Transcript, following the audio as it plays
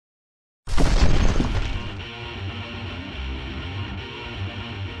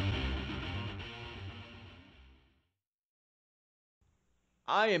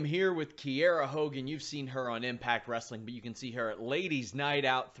I am here with Kiera Hogan. You've seen her on Impact Wrestling, but you can see her at Ladies Night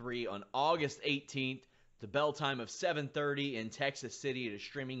Out 3 on August 18th. The bell time of 7:30 in Texas City. It is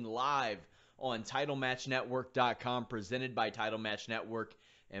streaming live on TitleMatchNetwork.com, presented by Title Match Network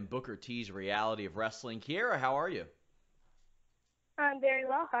and Booker T's Reality of Wrestling. Kiera, how are you? I'm very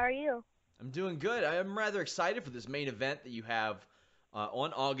well. How are you? I'm doing good. I'm rather excited for this main event that you have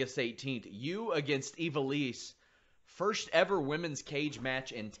on August 18th. You against Ivelisse. First ever women's cage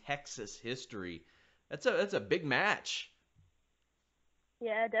match in Texas history. That's a big match.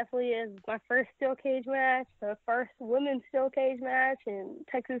 Yeah, it definitely is. My first steel cage match, the first women's steel cage match in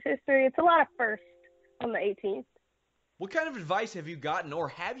Texas history. It's a lot of firsts on the 18th. What kind of advice have you gotten, or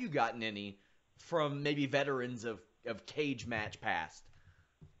have you gotten any, from maybe veterans of cage match past?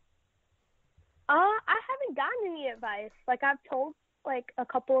 I haven't gotten any advice. Like, I've told a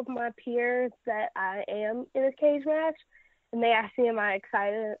couple of my peers that I am in a cage match, and they ask me, am I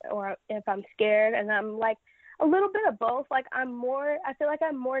excited or if I'm scared? And I'm like, a little bit of both. Like, I feel like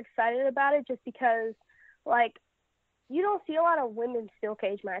I'm more excited about it just because, like, you don't see a lot of women's steel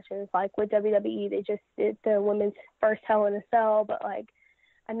cage matches. Like, with WWE, they just did the women's first Hell in a Cell, but, like,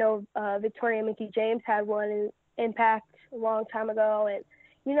 I know Victoria and Mickie James had one in Impact a long time ago, and,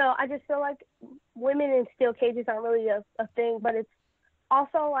 you know, I just feel like women in steel cages aren't really a thing, but it's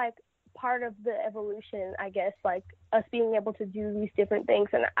also, like, part of the evolution, I guess, like, us being able to do these different things,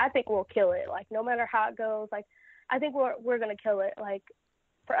 and I think we'll kill it. Like, no matter how it goes, like, I think we're going to kill it. Like,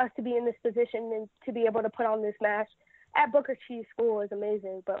 for us to be in this position and to be able to put on this match at Booker T's school is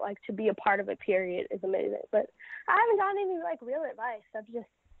amazing, but, like, to be a part of it, period, is amazing. But I haven't gotten any, like, real advice. I've just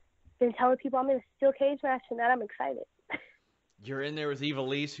been telling people I'm in a steel cage match and that I'm excited. You're in there with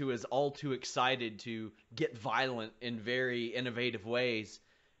Ivelisse, who is all too excited to get violent in very innovative ways.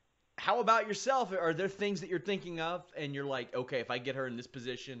 How about yourself? Are there things that you're thinking of and you're like, okay, if I get her in this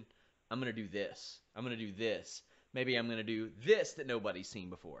position, I'm going to do this. I'm going to do this. Maybe I'm going to do this that nobody's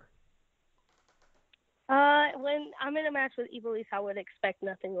seen before. When I'm in a match with Ivelisse, I would expect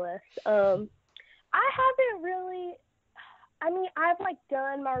nothing less. I haven't really, I've, like,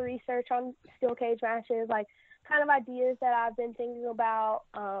 done my research on steel cage matches, like, kind of ideas that I've been thinking about.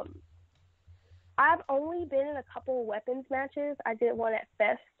 I've only been in a couple of weapons matches. I did one at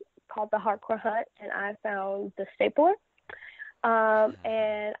Fest called the Hardcore Hunt, and I found the stapler.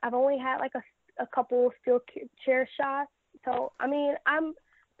 And I've only had, like, a couple steel chair shots. So, I mean, I'm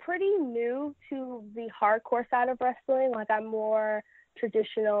pretty new to the hardcore side of wrestling. Like, I'm more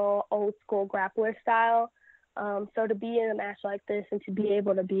traditional, old school grappler style. So to be in a match like this and to be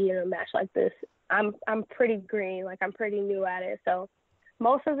able to be in a match like this, I'm pretty green. Like, I'm pretty new at it. So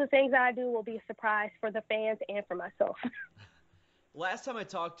most of the things that I do will be a surprise for the fans and for myself. Last time I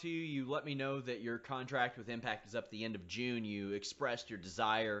talked to you, you let me know that your contract with Impact is up at the end of June. You expressed your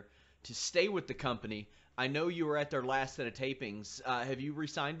desire to stay with the company. I know you were at their last set of tapings. Have you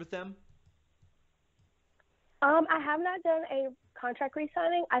re-signed with them? I have not done a contract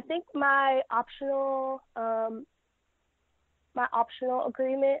re-signing. I think my optional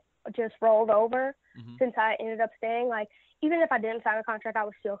agreement just rolled over since I ended up staying. Like, even if I didn't sign a contract, I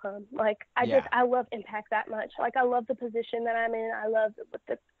would still come. Like, I love Impact that much. Like, I love the position that I'm in. I love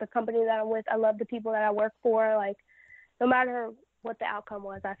the company that I'm with. I love the people that I work for. Like, no matter what the outcome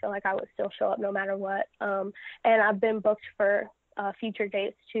was, I feel like I would still show up no matter what. And I've been booked for future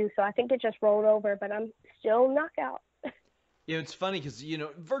dates too, so I think it just rolled over, but I'm still knockout. You know, it's funny because,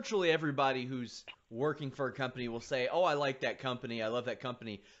 virtually everybody who's working for a company will say, oh, I like that company, I love that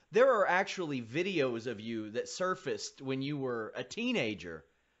company. There are actually videos of you that surfaced when you were a teenager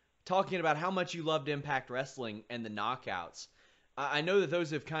talking about how much you loved Impact Wrestling and the knockouts. I know that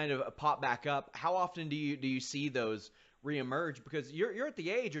those have kind of popped back up. How often do you see those reemerge? Because you're at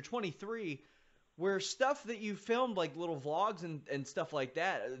the age, you're 23, where stuff that you filmed, like little vlogs and stuff like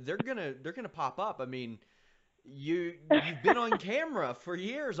that, they're gonna pop up. I mean, you've been on camera for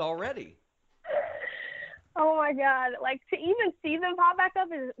years already. Oh my God. Like, to even see them pop back up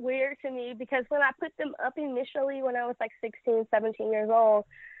is weird to me because when I put them up initially when I was like 16, 17 years old,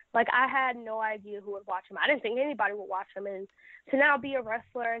 like, I had no idea who would watch them. I didn't think anybody would watch them. And to now be a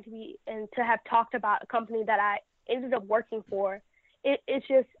wrestler and to have talked about a company that I ended up working for, it's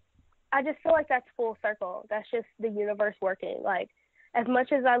just, I just feel like that's full circle. That's just the universe working. Like, as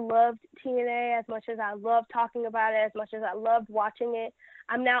much as I loved TNA, as much as I loved talking about it, as much as I loved watching it,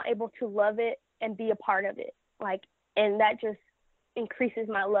 I'm now able to love it and be a part of it. Like, and that just increases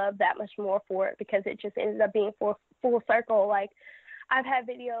my love that much more for it because it just ended up being full circle. Like, I've had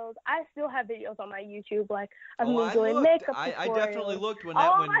videos. I still have videos on my YouTube, like, of me doing makeup tutorials. I definitely looked when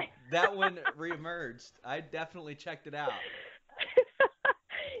that one reemerged. I definitely checked it out.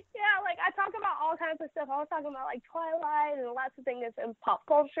 I talk about all kinds of stuff. I was talking about like Twilight and lots of things in pop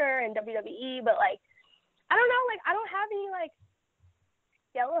culture and WWE, but like I don't know, like I don't have any like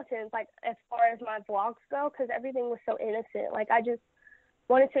skeletons like as far as my vlogs go, because everything was so innocent. Like I just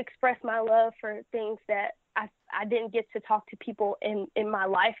wanted to express my love for things that I didn't get to talk to people in my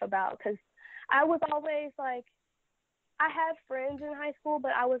life about, because I was always like, I had friends in high school,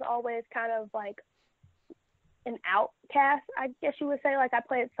 but I was always kind of like an outcast, I guess you would say. Like I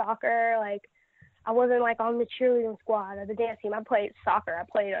played soccer, like I wasn't like on the cheerleading squad or the dance team. I played soccer. I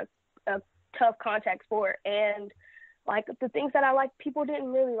played a tough contact sport, and like the things that I like, people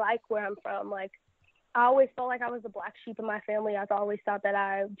didn't really like where I'm from. Like I always felt like I was the black sheep of my family. I've always thought that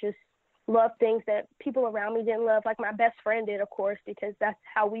I just loved things that people around me didn't love. Like my best friend did, of course, because that's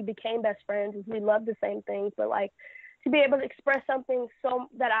how we became best friends, is we loved the same things. But like to be able to express something so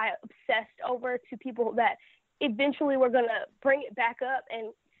that I obsessed over to people that eventually were going to bring it back up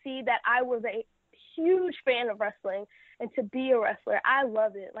and see that I was a huge fan of wrestling, and to be a wrestler, I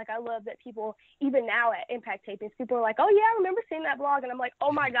love it. Like I love that people, even now at Impact tapings, people are like, oh yeah, I remember seeing that vlog, and I'm like,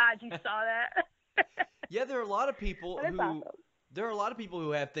 oh my God, you saw that? Yeah, there are a lot of people who awesome. There are a lot of people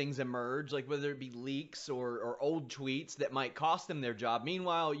who have things emerge, like whether it be leaks or old tweets that might cost them their job.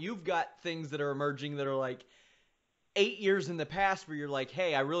 Meanwhile, you've got things that are emerging that are like 8 years in the past where you're like,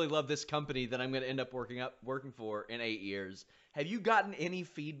 hey, I really love this company that I'm going to end up working for in 8 years. Have you gotten any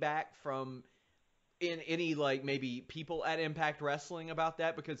feedback from any like maybe people at Impact Wrestling about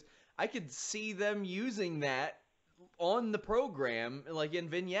that? Because I could see them using that on the program, like in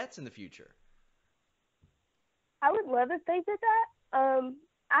vignettes in the future. I would love if they did that.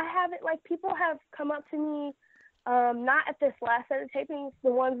 I haven't, like, people have come up to me, not at this last set of tapings,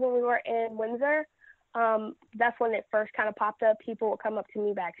 the ones when we were in Windsor. That's when it first kind of popped up. People would come up to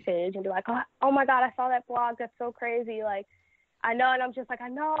me backstage and be like, oh my God, I saw that vlog. That's so crazy. Like, I know. And I'm just like, I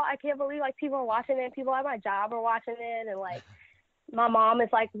know. I can't believe, like, people are watching it. People at my job are watching it. And, like, my mom is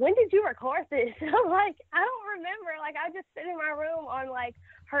like, when did you record this? And I'm like, I don't remember. Like, I just sit in my room on, like,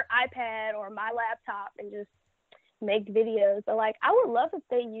 her iPad or my laptop and just make videos. But like I would love if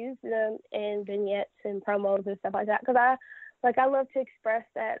they used them in vignettes and promos and stuff like that, because I love to express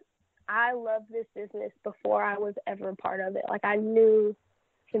that I love this business before I was ever a part of it. Like I knew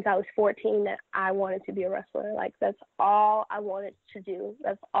since I was 14 that I wanted to be a wrestler. Like that's all I wanted to do.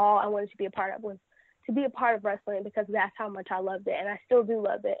 That's all I wanted to be a part of, was to be a part of wrestling, because that's how much I loved it, and I still do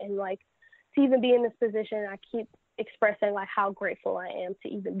love it. And like to even be in this position, I keep expressing like how grateful I am to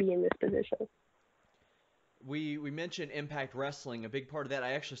even be in this position. We mentioned Impact Wrestling. A big part of that,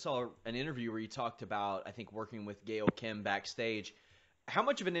 I actually saw an interview where you talked about, I think, working with Gail Kim backstage. How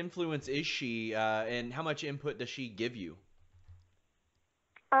much of an influence is she, and how much input does she give you?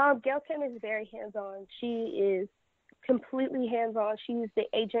 Gail Kim is very hands-on. She is completely hands-on. She's the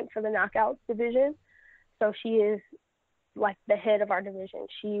agent for the Knockouts division, so she is like the head of our division.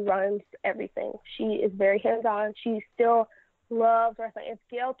 She runs everything. She is very hands-on. She still loves wrestling. If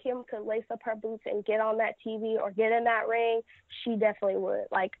Gail Kim could lace up her boots and get on that TV or get in that ring, she definitely would.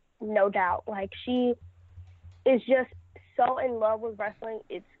 Like, no doubt. Like, she is just so in love with wrestling.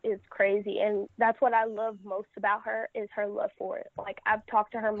 It's crazy. And that's what I love most about her, is her love for it. Like, I've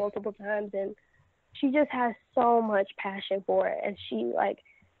talked to her multiple times, and she just has so much passion for it. And she, like,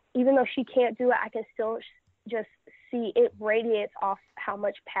 even though she can't do it, I can still just see it radiates off how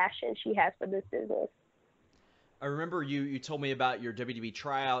much passion she has for this business. I remember you told me about your WWE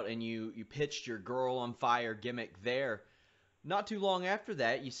tryout, and you pitched your Girl on Fire gimmick there. Not too long after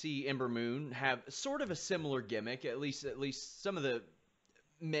that, you see Ember Moon have sort of a similar gimmick, at least some of the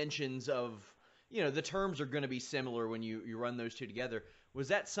mentions of, the terms are going to be similar when you run those two together. Was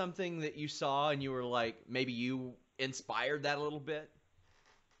that something that you saw and you were like, maybe you inspired that a little bit?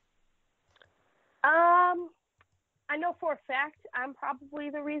 I know for a fact I'm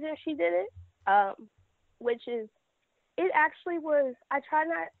probably the reason she did it. Which is, it actually was, I try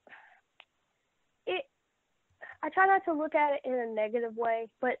not to look at it in a negative way,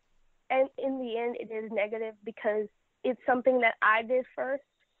 but and in the end it is negative, because it's something that I did first.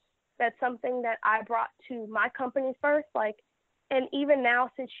 That's something that I brought to my company first. Like, and even now,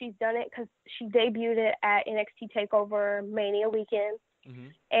 since she's done it, because she debuted it at NXT TakeOver Mania weekend,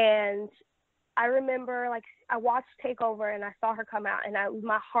 and I remember, like, I watched TakeOver and I saw her come out, and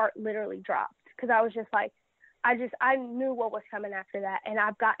my heart literally dropped. Because I was just like, I knew what was coming after that. And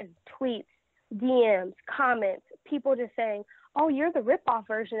I've gotten tweets, DMs, comments, people just saying, oh, you're the rip-off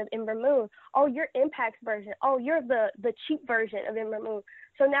version of Ember Moon. Oh, you're Impact's version. Oh, you're the cheap version of Ember Moon.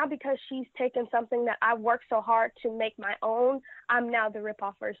 So now, because she's taken something that I worked so hard to make my own, I'm now the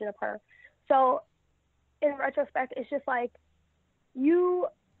rip-off version of her. So in retrospect, it's just like, you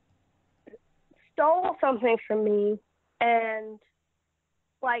stole something from me and,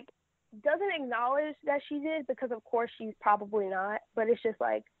 like, doesn't acknowledge that she did, because of course she's probably not, but it's just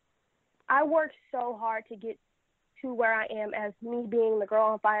like, I worked so hard to get to where I am as me being the girl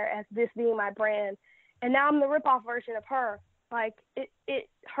on fire, as this being my brand, and now I'm the rip-off version of her. Like, it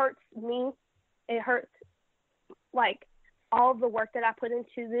hurts me. It hurts, like, all of the work that I put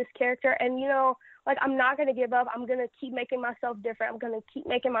into this character. And, you know, like, I'm not going to give up. I'm going to keep making myself different. I'm going to keep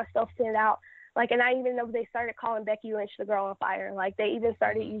making myself stand out. Like, and I even know they started calling Becky Lynch the girl on fire. Like, they even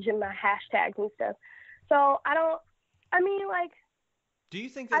started using my hashtags and stuff. So, Do you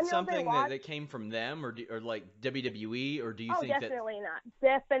think that's something that came from them, or like WWE, or do you think definitely not.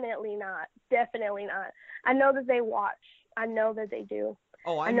 Definitely not. Definitely not. I know that they watch. I know that they do.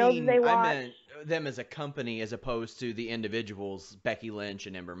 Oh, I meant them as a company as opposed to the individuals, Becky Lynch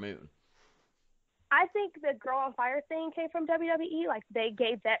and Ember Moon. I think the Girl on Fire thing came from WWE. Like, they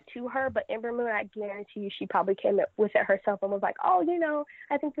gave that to her, but Ember Moon, I guarantee you, she probably came up with it herself and was like, oh, you know,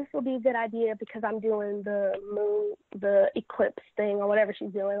 I think this will be a good idea because I'm doing the eclipse thing or whatever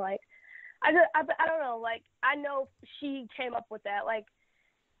she's doing. Like, I don't know. Like, I know she came up with that. Like,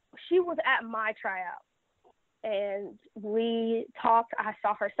 she was at my tryout, and we talked. I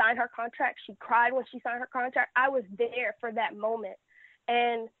saw her sign her contract. She cried when she signed her contract. I was there for that moment.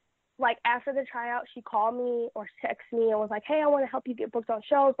 And like, after the tryout, she called me or texted me and was like, hey, I want to help you get booked on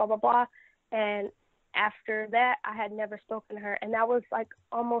shows, blah, blah, blah. And after that, I had never spoken to her. And that was like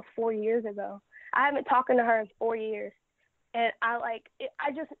almost 4 years ago. I haven't talked to her in 4 years. And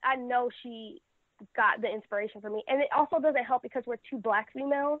I know she got the inspiration from me. And it also doesn't help because we're two black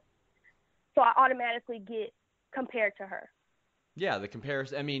females. So I automatically get compared to her. Yeah, the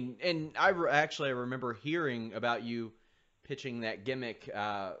comparison. I mean, and I remember hearing about you pitching that gimmick.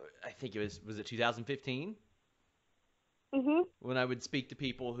 I think was it 2015? Mhm. When I would speak to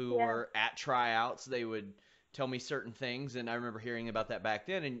people who were at tryouts, they would tell me certain things, and I remember hearing about that back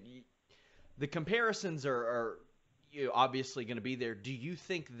then. And the comparisons are obviously going to be there. Do you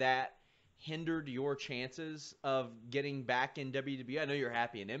think that hindered your chances of getting back in WWE? I know you're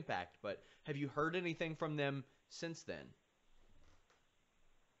happy in Impact, but have you heard anything from them since then?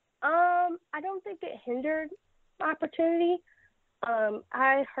 I don't think it hindered my opportunity.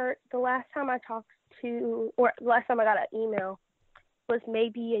 I heard the last time I got an email was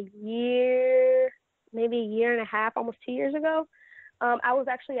maybe a year and a half, almost 2 years ago. I was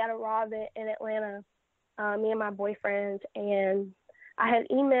actually at a Raw event in Atlanta, me and my boyfriend, and I had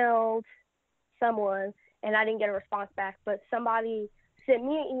emailed someone, and I didn't get a response back, but somebody sent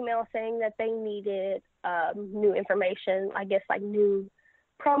me an email saying that they needed new information, I guess, like new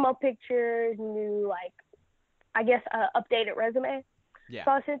promo pictures, new, like, I guess, updated resume. Yeah.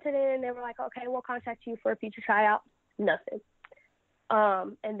 So I sent it in, and they were like, okay, we'll contact you for a future tryout. Nothing.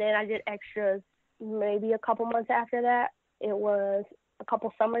 And then I did extras maybe a couple months after that. It was a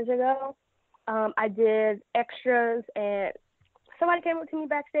couple summers ago. I did extras, and somebody came up to me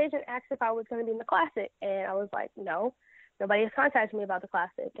backstage and asked if I was going to be in the Classic. And I was like, no, nobody has contacted me about the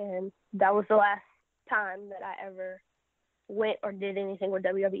Classic. And that was the last time that I ever went or did anything with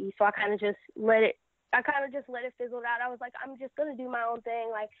WWE. So I kind of just let it fizzle out. I was like, I'm just going to do my own thing.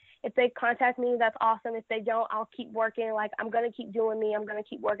 Like, if they contact me, that's awesome. If they don't, I'll keep working. Like, I'm going to keep doing me. I'm going to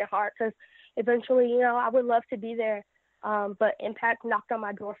keep working hard because eventually, I would love to be there. But Impact knocked on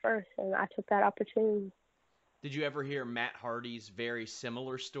my door first, and I took that opportunity. Did you ever hear Matt Hardy's very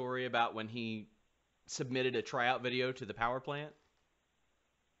similar story about when he submitted a tryout video to the power plant?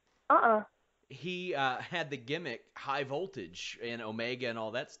 He had the gimmick High Voltage and Omega and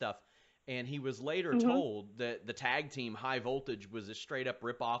all that stuff. And he was later told that the tag team High Voltage was a straight up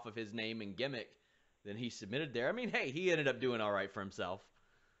rip off of his name and gimmick. Then he submitted there. I mean, hey, he ended up doing all right for himself.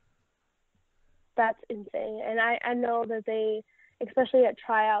 That's insane. And I know that they, especially at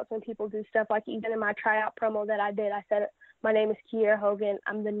tryouts when people do stuff, like even in my tryout promo that I did, I said, my name is Kiera Hogan.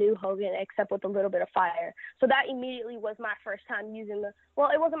 I'm the new Hogan, except with a little bit of fire. So that immediately was my first time using it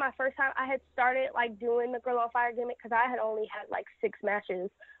wasn't my first time. I had started like doing the Girl on Fire gimmick because I had only had like 6 matches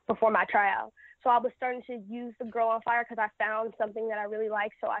before my tryout. So I was starting to use the Girl on Fire because I found something that I really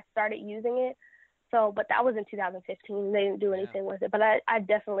liked. So I started using it. So, but that was in 2015. They didn't do anything with it. But I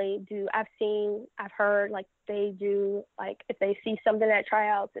definitely do. I've heard, like, they do, like, if they see something at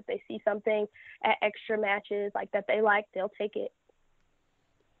tryouts, if they see something at extra matches, like, that they like, they'll take it.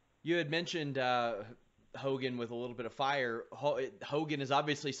 You had mentioned Hogan with a little bit of fire. Hogan is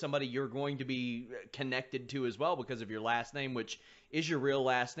obviously somebody you're going to be connected to as well because of your last name, which is your real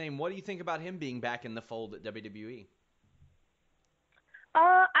last name. What do you think about him being back in the fold at WWE?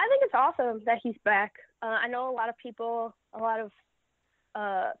 I think it's awesome that he's back. I know a lot of people were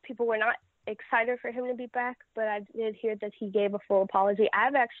not excited for him to be back, but I did hear that he gave a full apology.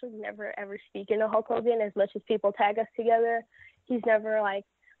 I've actually never ever spoken to Hulk Hogan as much as people tag us together. He's never like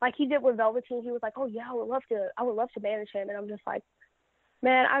he did with Velveteen. He was like, "Oh yeah, I would love to manage him," and I'm just like,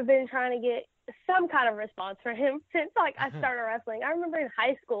 man, I've been trying to get some kind of response from him since like I started wrestling. I remember in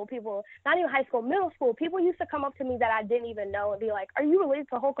high school, people, not even high school, middle school, people used to come up to me that I didn't even know and be like, "Are you related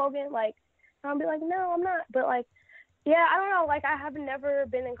to Hulk Hogan?" Like, and I'll be like, "No, I'm not," but like. Yeah, I don't know. Like, I have never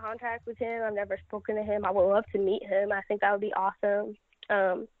been in contact with him. I've never spoken to him. I would love to meet him. I think that would be awesome.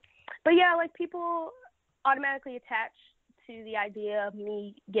 But yeah, like, people automatically attach to the idea of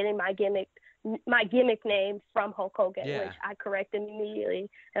me getting my gimmick name from Hulk Hogan, which I correct him immediately.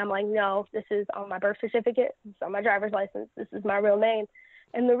 And I'm like, no, this is on my birth certificate. This is on my driver's license. This is my real name.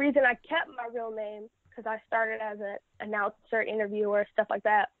 And the reason I kept my real name, because I started as an announcer, interviewer, stuff like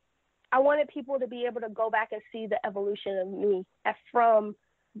that. I wanted people to be able to go back and see the evolution of me from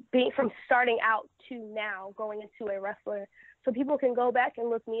starting out to now going into a wrestler. So people can go back and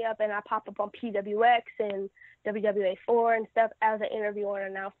look me up, and I pop up on PWX and WWA4 and stuff as an interviewer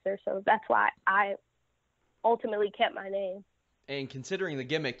and announcer. So that's why I ultimately kept my name. And considering the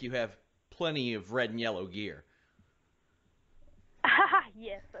gimmick, you have plenty of red and yellow gear.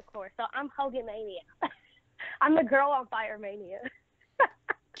 Yes, of course. So I'm Hogan Mania. I'm the girl on Fire Mania.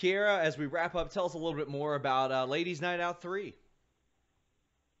 Kiera, as we wrap up, tell us a little bit more about Ladies Night Out 3.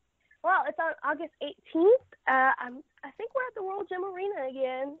 Well, it's on August 18th. I think we're at the World Gym Arena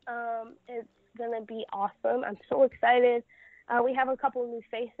again. It's going to be awesome. I'm so excited. We have a couple of new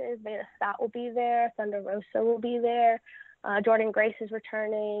faces. Veda Scott will be there. Thunder Rosa will be there. Jordan Grace is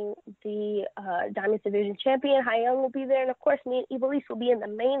returning. The Diamonds Division champion, Hai Young, will be there. And, of course, me and Ivelisse will be in the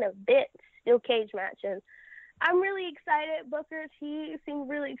main event, steel cage match. And I'm really excited. Booker, he seemed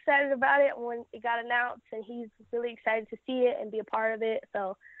really excited about it when it got announced, and he's really excited to see it and be a part of it.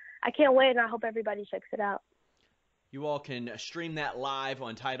 So I can't wait, and I hope everybody checks it out. You all can stream that live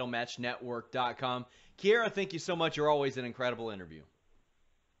on TitleMatchNetwork.com. Kiera, thank you so much. You're always an incredible interview.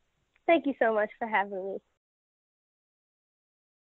 Thank you so much for having me.